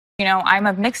You know, I'm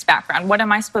of mixed background. What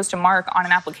am I supposed to mark on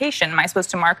an application? Am I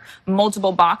supposed to mark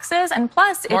multiple boxes? And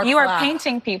plus, if you are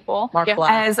painting people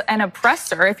as an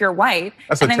oppressor, if you're white,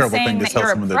 that's and a then terrible saying thing to that tell you're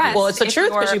someone to do. oppressed, well, it's the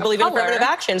truth because you believe in color, affirmative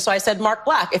action. So I said mark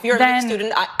black. If you're a mixed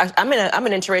student, I'm in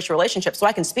an interracial relationship, so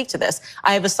I can speak to this.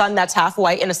 I have a son that's half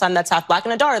white and a son that's half black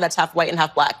and a daughter that's half white and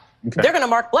half black. Okay. They're going to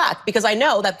mark black because I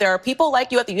know that there are people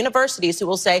like you at the universities who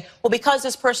will say, well, because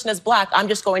this person is black, I'm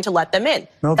just going to let them in.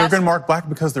 No, they're going to mark black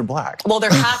because they're black. Well, they're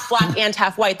half black and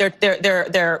half white.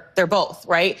 They're both,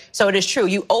 right? So it is true.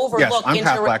 You overlook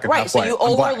So you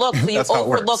overlook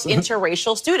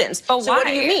interracial students. But so what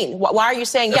do you mean? Why are you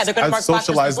saying they're going to mark black?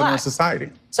 Socialize them in society.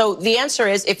 So the answer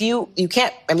is if you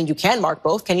can't. I mean, you can mark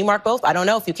both. Can you mark both? I don't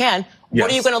know if you can. Yes.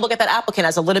 What are you going to look at that applicant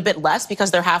as a little bit less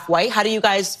because they're half white? How do you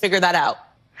guys figure that out?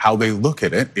 How they look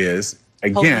at it is,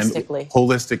 again,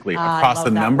 holistically across a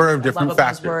number of different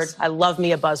factors. I love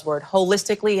me a buzzword.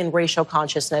 Holistically and racial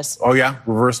consciousness. Oh, yeah?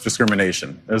 Reverse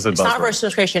discrimination. There's a buzzword. It's not reverse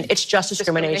discrimination. It's just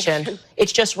discrimination.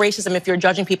 It's just racism if you're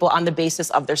judging people on the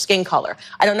basis of their skin color.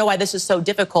 I don't know why this is so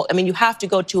difficult. I mean, you have to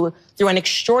go through an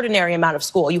extraordinary amount of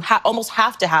school. You almost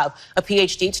have to have a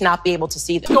PhD to not be able to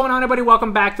see this. What's going on, everybody?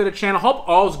 Welcome back to the channel. Hope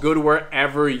all's good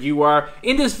wherever you are.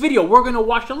 In this video, we're going to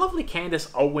watch the lovely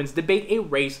Candace Owens debate a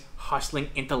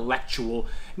race-hustling intellectual.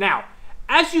 Now,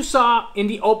 as you saw in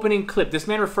the opening clip, this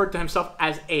man referred to himself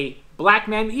as a black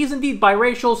man. He's indeed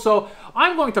biracial, so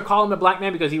I'm going to call him a black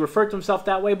man because he referred to himself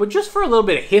that way. But just for a little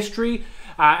bit of history,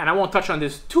 and I won't touch on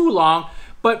this too long,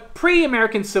 but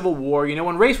pre-American Civil War, you know,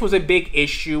 when race was a big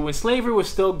issue, when slavery was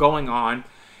still going on,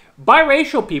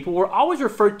 biracial people were always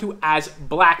referred to as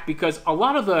black because a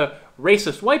lot of the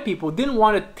racist white people didn't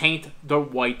want to taint the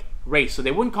white race. So they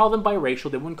wouldn't call them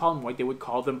biracial, they wouldn't call them white, they would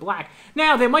call them black.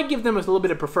 Now, they might give them a little bit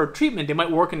of preferred treatment. They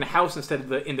might work in the house instead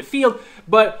of in the field,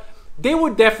 but they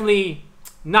would definitely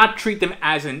not treat them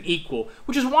as an equal,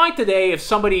 which is why today, if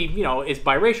somebody, you know, is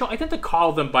biracial, I tend to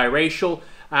call them biracial.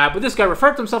 But this guy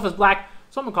referred to himself as black,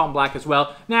 so I'm going to call him black as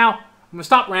well. Now, I'm going to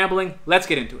stop rambling. Let's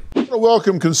get into it. I want to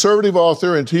welcome conservative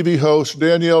author and TV host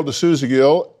Danielle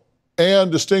D'Souza-Gill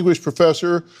and distinguished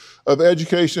professor of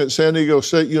education at San Diego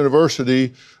State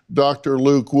University, Dr.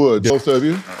 Luke Woods. Both of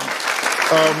you.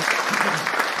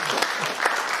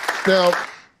 Now,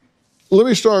 let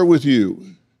me start with you.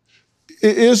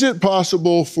 Is it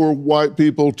possible for white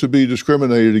people to be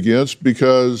discriminated against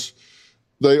because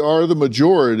they are the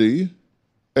majority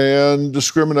and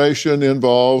discrimination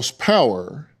involves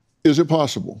power? Is it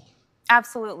possible?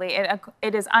 Absolutely.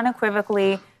 It is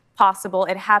unequivocally possible.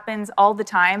 It happens all the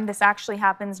time. This actually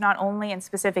happens not only in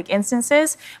specific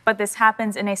instances, but this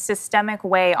happens in a systemic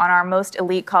way on our most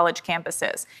elite college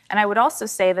campuses. And I would also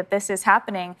say that this is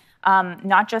happening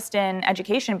not just in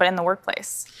education, but in the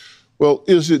workplace. Well,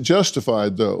 is it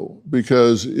justified, though?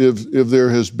 Because if there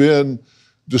has been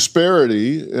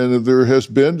disparity and if there has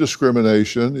been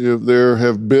discrimination, if there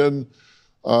have been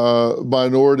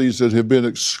minorities that have been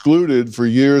excluded for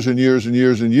years and years and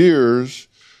years and years,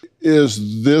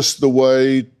 is this the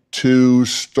way to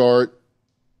start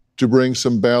to bring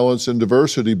some balance and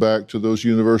diversity back to those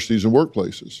universities and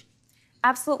workplaces?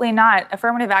 Absolutely not.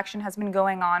 Affirmative action has been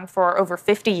going on for over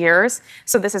 50 years,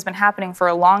 so this has been happening for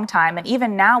a long time. And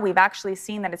even now, we've actually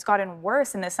seen that it's gotten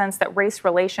worse in the sense that race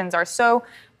relations are so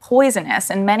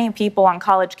poisonous, and many people on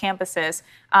college campuses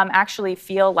actually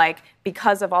feel like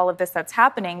because of all of this that's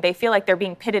happening, they feel like they're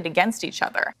being pitted against each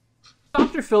other.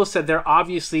 Dr. Phil said there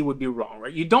obviously would be wrong,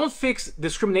 right? You don't fix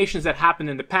discriminations that happened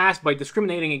in the past by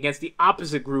discriminating against the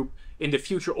opposite group in the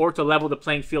future or to level the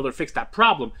playing field or fix that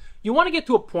problem. You want to get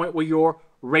to a point where you're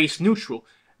race neutral.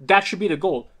 That should be the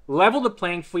goal. Level the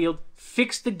playing field,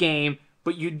 fix the game,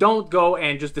 but you don't go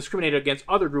and just discriminate against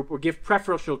other group or give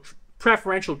preferential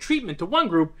treatment to one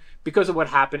group because of what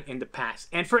happened in the past.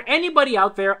 And for anybody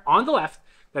out there on the left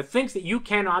that thinks that you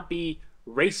cannot be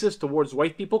racist towards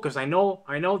white people, because I know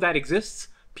that exists.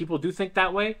 People do think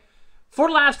that way. For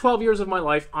the last 12 years of my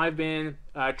life, I've been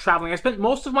traveling. I spent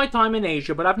most of my time in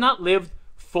Asia, but I've not lived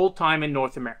full-time in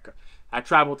North America. I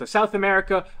traveled to South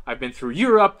America, I've been through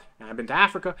Europe, and I've been to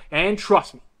Africa, and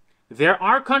trust me, there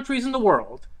are countries in the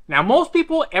world. Now, most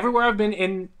people everywhere I've been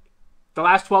in the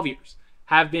last 12 years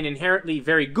have been inherently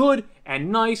very good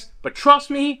and nice, but trust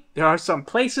me, there are some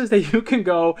places that you can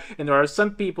go, and there are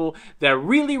some people that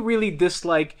really, really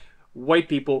dislike white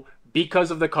people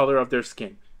because of the color of their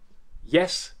skin.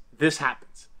 Yes, this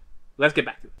happens. Let's get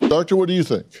back to it. Doctor, what do you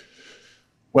think?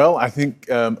 Well, I think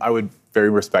I would very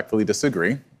respectfully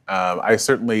disagree. I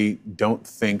certainly don't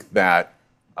think that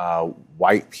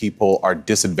white people are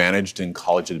disadvantaged in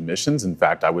college admissions. In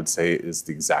fact, I would say it is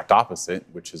the exact opposite,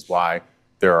 which is why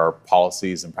there are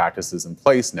policies and practices in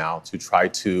place now to try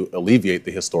to alleviate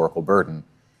the historical burden.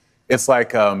 It's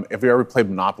like, if you ever played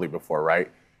Monopoly before, right?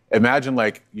 Imagine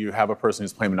like you have a person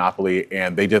who's playing Monopoly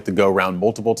and they get to go around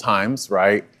multiple times,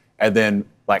 right? And then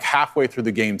like halfway through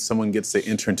the game, someone gets to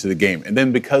enter into the game. And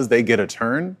then because they get a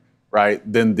turn, right,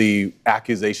 then the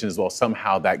accusation is, well,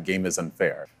 somehow that game is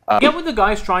unfair. I get what the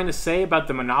guy's trying to say about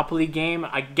the Monopoly game.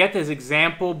 I get his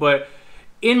example, but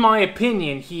in my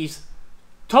opinion, he's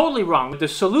totally wrong. The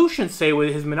solution, say,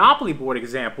 with his Monopoly board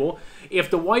example, if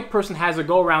the white person has to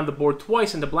go around the board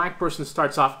twice and the black person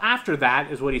starts off after that,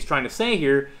 is what he's trying to say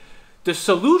here. The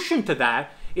solution to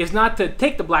that is not to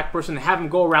take the black person and have him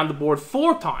go around the board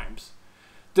 4 times.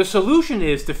 The solution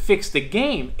is to fix the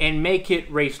game and make it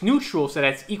race neutral so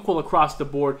that it's equal across the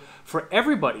board for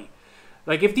everybody.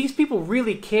 Like, if these people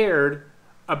really cared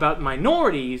about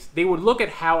minorities, they would look at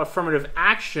how affirmative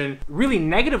action really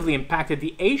negatively impacted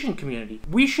the Asian community.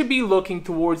 We should be looking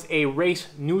towards a race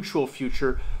neutral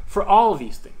future for all of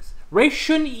these things. Race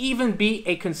shouldn't even be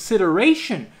a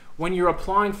consideration when you're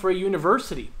applying for a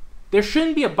university. There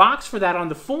shouldn't be a box for that on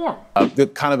the form. The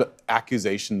kind of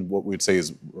accusation, what we would say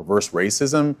is reverse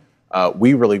racism,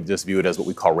 we really just view it as what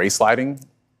we call race sliding.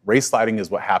 Race sliding is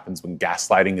what happens when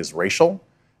gaslighting is racial.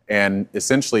 And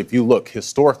essentially, if you look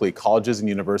historically, colleges and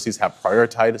universities have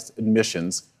prioritized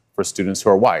admissions for students who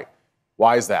are white.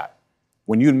 Why is that?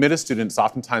 When you admit a student, it's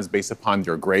oftentimes based upon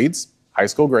your grades, high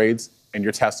school grades, and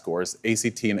your test scores,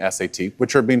 ACT and SAT,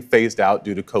 which are being phased out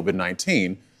due to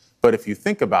COVID-19. But if you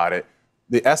think about it,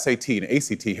 the SAT and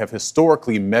ACT have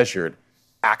historically measured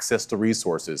access to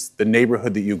resources, the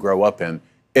neighborhood that you grow up in.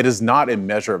 It is not a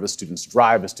measure of a student's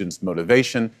drive, a student's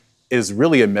motivation. It is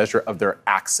really a measure of their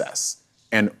access.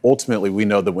 And ultimately, we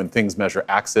know that when things measure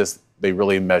access, they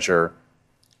really measure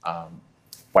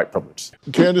white privilege.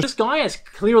 Candace? This guy has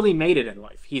clearly made it in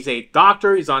life. He's a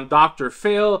doctor, he's on Dr.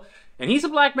 Phil, and he's a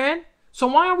black man. So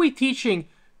why are we teaching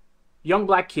young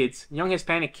black kids, young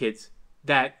Hispanic kids,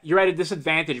 that you're at a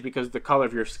disadvantage because of the color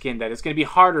of your skin, that it's going to be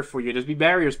harder for you, there's be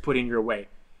barriers put in your way?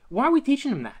 Why are we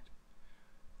teaching them that?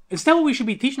 Instead, what we should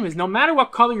be teaching them is no matter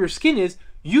what color your skin is,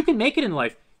 you can make it in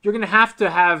life. You're going to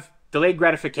have delayed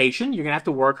gratification. You're going to have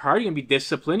to work hard. You're going to be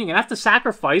disciplined. You're going to have to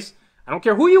sacrifice. I don't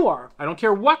care who you are. I don't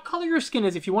care what color your skin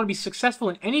is. If you want to be successful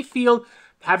in any field,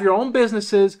 have your own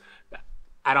businesses,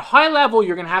 at a high level,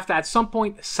 you're going to have to, at some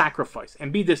point, sacrifice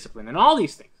and be disciplined and all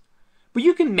these things. But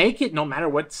you can make it no matter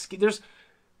what. There's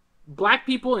black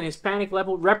people and Hispanic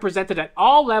level represented at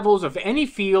all levels of any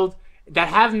field that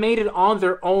have made it on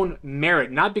their own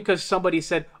merit, not because somebody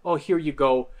said, oh, here you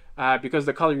go, because of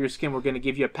the color of your skin, we're going to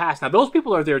give you a pass. Now, those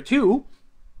people are there too,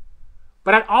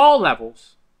 but at all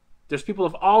levels, there's people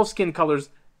of all skin colors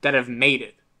that have made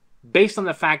it based on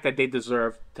the fact that they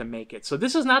deserve to make it. So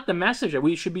this is not the message that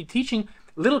we should be teaching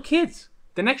little kids,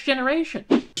 the next generation.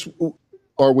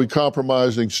 Are we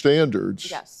compromising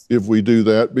standards Yes. if we do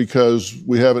that because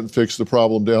we haven't fixed the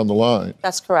problem down the line?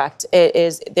 That's correct. It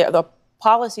is, the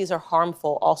policies are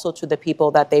harmful also to the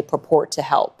people that they purport to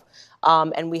help.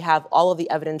 And we have all of the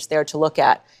evidence there to look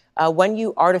at. When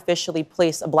you artificially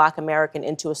place a black American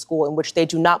into a school in which they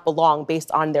do not belong based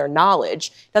on their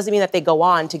knowledge, doesn't mean that they go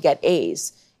on to get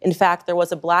A's. In fact, there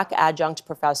was a black adjunct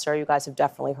professor, you guys have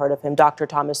definitely heard of him, Dr.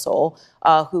 Thomas Sowell,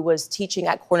 who was teaching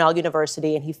at Cornell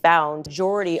University, and he found the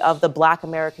majority of the black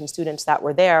American students that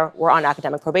were there were on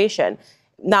academic probation.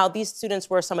 Now, these students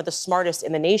were some of the smartest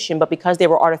in the nation, but because they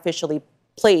were artificially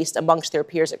placed amongst their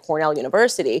peers at Cornell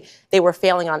University, they were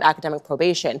failing on academic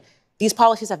probation. These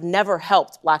policies have never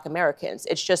helped black Americans.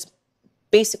 It's just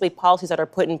basically policies that are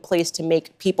put in place to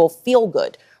make people feel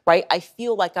good, right? I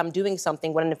feel like I'm doing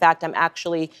something when in fact I'm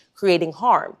actually creating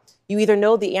harm. You either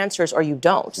know the answers or you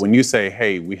don't. When you say,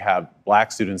 hey, we have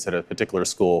black students at a particular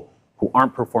school who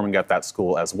aren't performing at that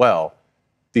school as well,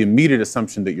 the immediate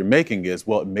assumption that you're making is,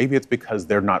 well, maybe it's because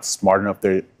they're not smart enough,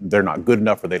 they're not good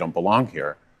enough, or they don't belong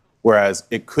here. Whereas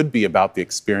it could be about the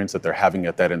experience that they're having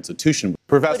at that institution.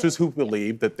 Professors who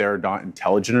believe that they're not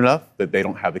intelligent enough, that they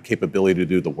don't have the capability to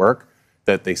do the work,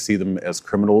 that they see them as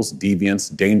criminals,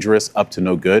 deviants, dangerous, up to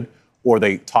no good, or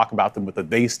they talk about them with the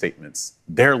they statements.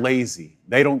 They're lazy.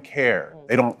 They don't care.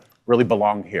 They don't really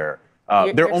belong here.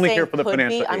 They're only here for the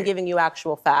financial aid. I'm giving you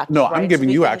actual facts. No, right? I'm giving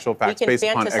you actual facts based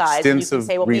upon extensive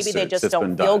well, maybe they just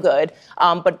don't feel good,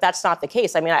 but that's not the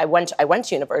case. I mean, I went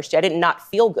to university. I did not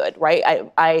feel good,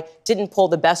 right? I didn't pull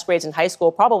the best grades in high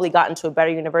school, probably got into a better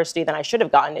university than I should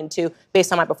have gotten into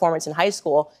based on my performance in high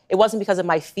school. It wasn't because of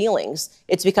my feelings.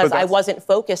 It's because I wasn't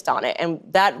focused on it. And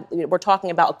that, we're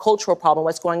talking about a cultural problem,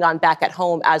 what's going on back at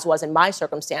home, as was in my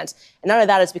circumstance. And none of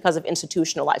that is because of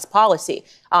institutionalized policy.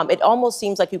 It almost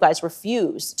seems like you guys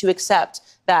refuse to accept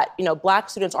that, Black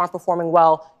students aren't performing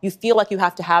well, you feel like you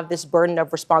have to have this burden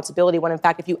of responsibility when, in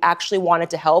fact, if you actually wanted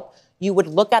to help, you would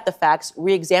look at the facts,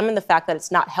 re-examine the fact that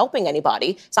it's not helping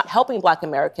anybody, it's not helping Black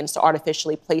Americans to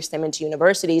artificially place them into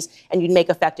universities, and you'd make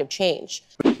effective change.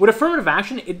 With affirmative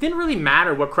action, it didn't really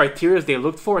matter what criteria they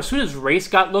looked for. As soon as race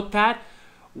got looked at,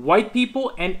 white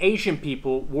people and Asian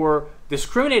people were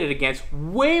discriminated against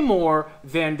way more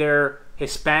than their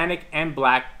Hispanic and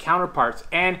Black counterparts.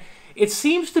 And it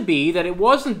seems to be that it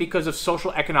wasn't because of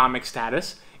social economic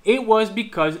status. It was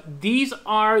because these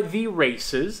are the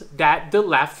races that the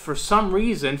left, for some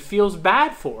reason, feels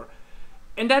bad for.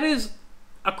 And that is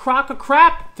a crock of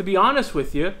crap, to be honest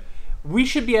with you. We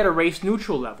should be at a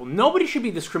race-neutral level. Nobody should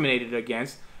be discriminated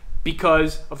against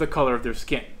because of the color of their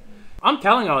skin. I'm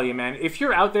telling all you, man, if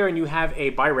you're out there and you have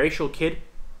a biracial kid,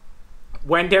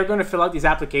 when they're going to fill out these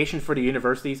applications for the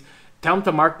universities, tell them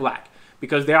to mark Black.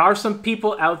 Because there are some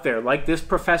people out there, like this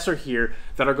professor here,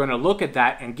 that are going to look at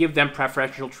that and give them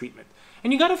preferential treatment.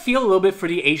 And you got to feel a little bit for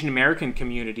the Asian American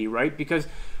community, right? Because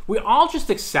we all just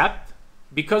accept,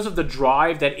 because of the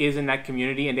drive that is in that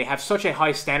community, and they have such a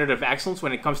high standard of excellence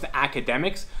when it comes to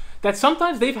academics, that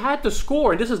sometimes they've had to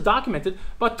score, and this is documented,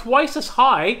 but twice as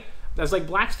high as like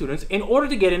Black students in order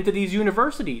to get into these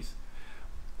universities.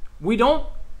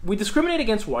 We discriminate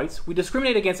against whites, we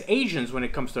discriminate against Asians when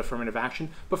it comes to affirmative action,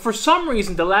 but for some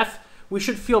reason the left, we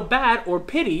should feel bad or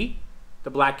pity the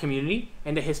Black community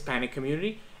and the Hispanic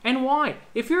community. And why?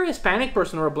 If you're a Hispanic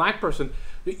person or a Black person,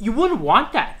 you wouldn't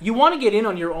want that. You want to get in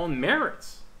on your own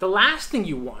merits. The last thing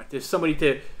you want is somebody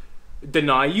to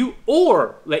deny you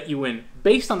or let you in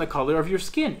based on the color of your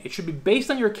skin. It should be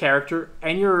based on your character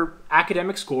and your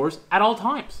academic scores at all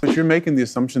times. But you're making the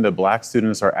assumption that Black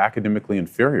students are academically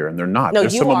inferior, and they're not. No, they're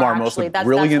some of our most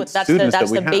brilliant students that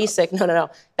we have. Basic.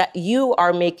 No. That you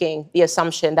are making the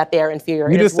assumption that they are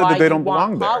inferior. You just said that they don't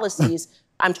belong there. Policies.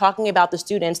 I'm talking about the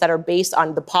students that are based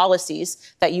on the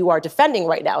policies that you are defending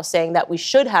right now, saying that we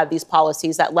should have these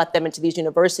policies that let them into these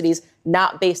universities,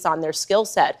 not based on their skill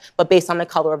set, but based on the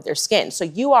color of their skin. So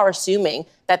you are assuming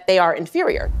that they are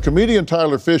inferior. Comedian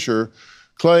Tyler Fisher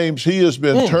claims he has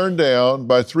been turned down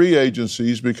by 3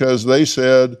 agencies because they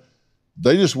said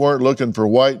they just weren't looking for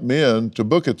white men to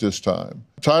book at this time.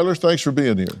 Tyler, thanks for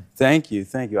being here. Thank you.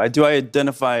 I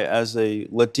identify as a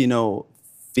Latino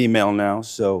female now,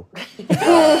 so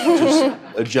just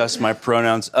adjust my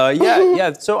pronouns.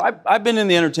 Yeah. So I've been in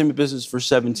the entertainment business for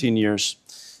 17 years.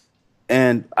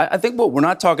 And I think what we're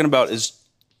not talking about is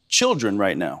children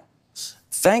right now.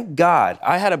 Thank God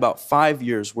I had about 5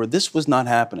 years where this was not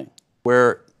happening,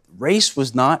 where race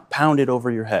was not pounded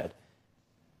over your head.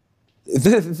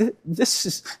 This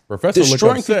is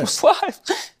destroying people's lives.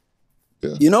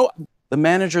 Yeah. The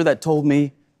manager that told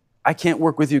me, I can't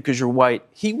work with you because you're white,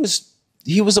 he was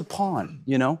a pawn,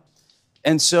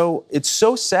 And so it's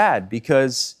so sad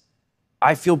because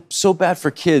I feel so bad for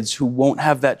kids who won't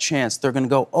have that chance. They're going to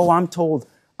go, oh, I'm told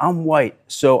I'm white,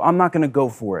 so I'm not going to go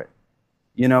for it.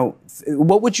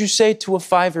 What would you say to a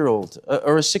 5-year-old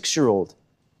or a 6-year-old,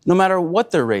 no matter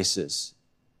what their race is?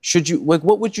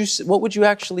 What would you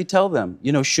actually tell them?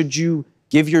 Should you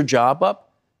give your job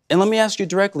up? And let me ask you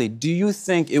directly, do you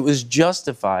think it was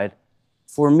justified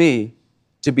for me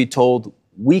to be told,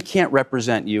 we can't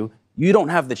represent you, you don't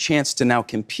have the chance to now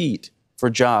compete for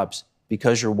jobs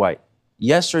because you're white?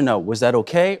 Yes or no? Was that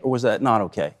okay or was that not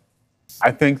okay?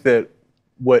 I think that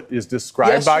what is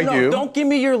described by you... Don't give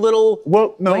me your little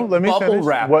let me bubble finish.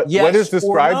 wrap. What is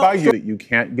described by you that you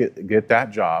can't get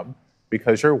that job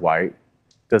because you're white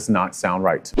does not sound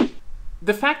right to me.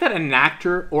 The fact that an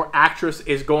actor or actress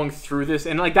is going through this,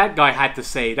 and that guy had to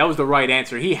say, that was the right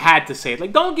answer. He had to say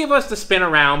it. Don't give us the spin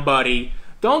around, buddy.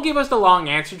 Don't give us the long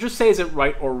answer. Just say, is it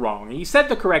right or wrong? And he said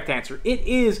the correct answer. It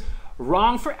is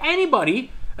wrong for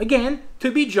anybody, again,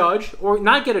 to be judged or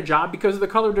not get a job because of the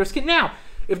color of their skin. Now,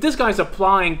 if this guy's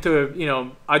applying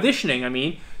to,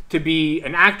 auditioning, to be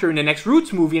an actor in the next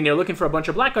Roots movie and they're looking for a bunch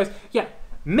of Black guys, yeah,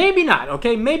 maybe not,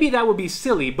 okay? Maybe that would be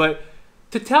silly, but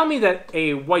to tell me that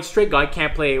a white straight guy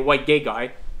can't play a white gay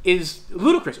guy is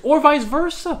ludicrous, or vice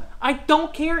versa. I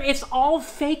don't care. It's all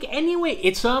fake anyway.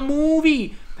 It's a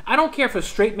movie. I don't care if a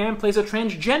straight man plays a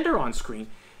transgender on screen.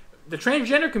 The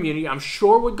transgender community, I'm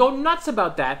sure, would go nuts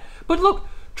about that. But look,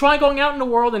 try going out in the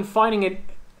world and finding an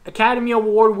Academy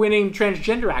Award-winning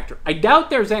transgender actor. I doubt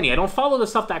there's any. I don't follow the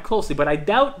stuff that closely, but I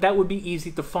doubt that would be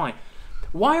easy to find.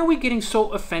 Why are we getting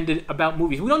so offended about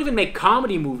movies? We don't even make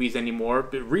comedy movies anymore,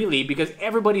 really, because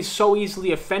everybody's so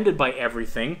easily offended by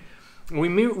everything. We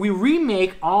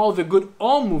remake all the good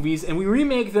all movies, and we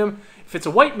remake them. If it's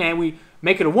a white man, we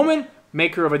make it a woman,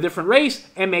 make her of a different race,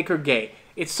 and make her gay.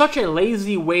 it's such a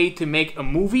lazy way to make a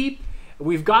movie.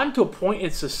 We've gotten to a point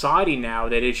in society now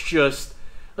that it's just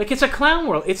like it's a clown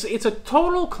world. It's a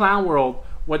total clown world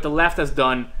what the left has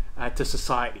done to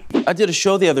society. I did a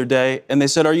show the other day, and they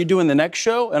said, "Are you doing the next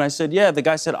show?" And I said, "Yeah." The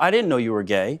guy said, "I didn't know you were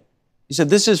gay." He said,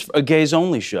 "This is a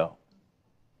gays-only show."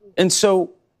 And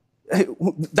so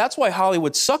that's why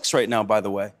Hollywood sucks right now, by the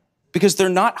way, because they're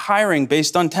not hiring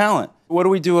based on talent. What do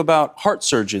we do about heart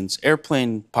surgeons,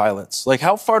 airplane pilots? Like,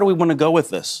 how far do we want to go with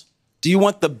this? Do you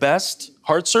want the best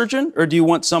heart surgeon, or do you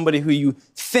want somebody who you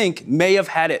think may have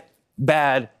had it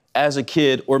bad as a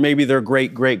kid, or maybe their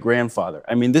great-great-grandfather?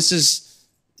 I mean,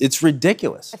 it's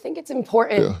ridiculous. I think it's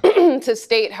important to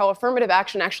state how affirmative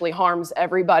action actually harms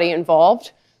everybody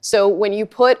involved. So when you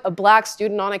put a black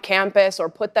student on a campus or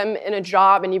put them in a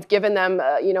job and you've given them,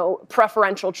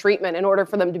 preferential treatment in order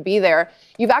for them to be there,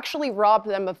 you've actually robbed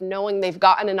them of knowing they've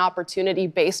gotten an opportunity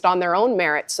based on their own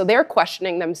merit. So they're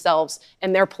questioning themselves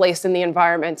and their place in the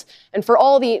environment. And for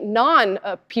all the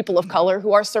non-people of color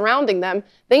who are surrounding them,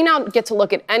 they now get to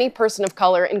look at any person of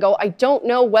color and go, I don't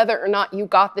know whether or not you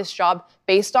got this job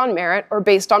based on merit or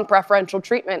based on preferential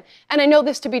treatment. And I know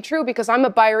this to be true because I'm a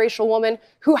biracial woman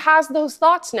who has those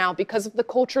thoughts now because of the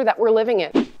culture that we're living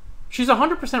in. She's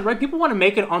 100% right. People want to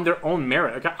make it on their own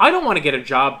merit. Like, I don't want to get a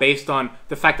job based on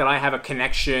the fact that I have a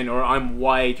connection or I'm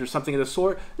white or something of the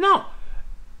sort. No.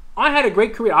 I had a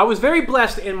great career. I was very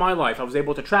blessed in my life. I was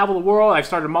able to travel the world. I've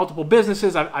started multiple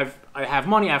businesses. I have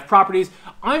money. I have properties.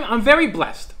 I'm very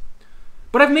blessed.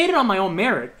 But I've made it on my own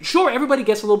merit. Sure, everybody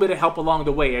gets a little bit of help along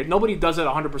the way. Nobody does it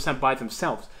 100% by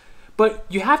themselves. But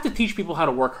you have to teach people how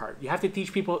to work hard. You have to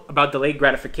teach people about delayed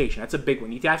gratification. That's a big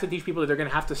one. You have to teach people that they're going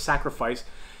to have to sacrifice.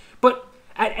 But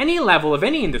at any level of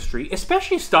any industry,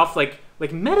 especially stuff like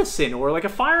medicine or like a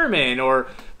fireman or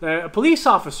a police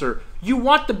officer, you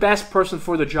want the best person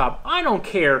for the job. I don't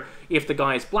care if the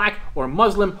guy is black or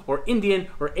Muslim or Indian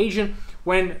or Asian.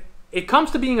 When it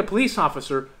comes to being a police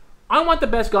officer, I want the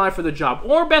best guy for the job,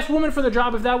 or best woman for the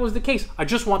job if that was the case. I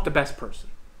just want the best person.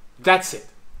 That's it.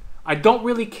 I don't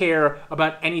really care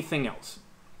about anything else.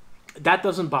 That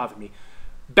doesn't bother me.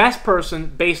 Best person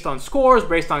based on scores,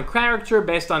 based on character,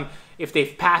 based on if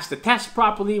they've passed the test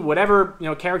properly, whatever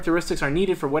characteristics are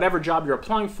needed for whatever job you're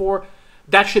applying for,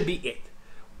 that should be it.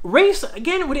 Race,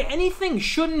 again, with anything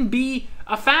shouldn't be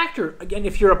a factor. Again,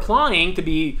 if you're applying to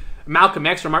be Malcolm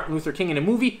X or Martin Luther King in a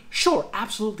movie, sure,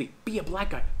 absolutely, be a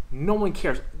black guy. No one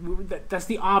cares. That's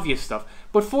the obvious stuff.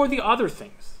 But for the other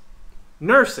things,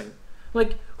 nursing,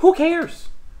 like, who cares?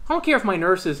 I don't care if my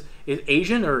nurse is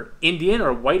Asian or Indian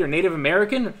or white or Native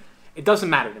American. It doesn't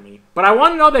matter to me. But I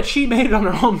want to know that she made it on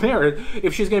her own merit.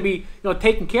 If she's going to be,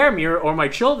 taking care of me or my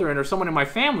children or someone in my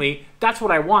family, that's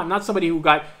what I want. Not somebody who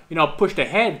got, pushed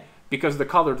ahead because of the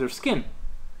color of their skin.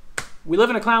 We live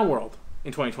in a clown world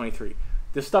in 2023.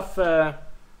 This stuff, it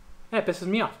pisses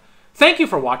me off. Thank you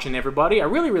for watching, everybody. I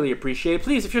really, really appreciate it.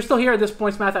 Please, if you're still here at this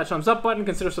point, smash that thumbs up button.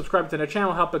 Consider subscribing to the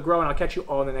channel. Help it grow, and I'll catch you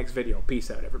all in the next video. Peace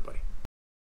out, everybody.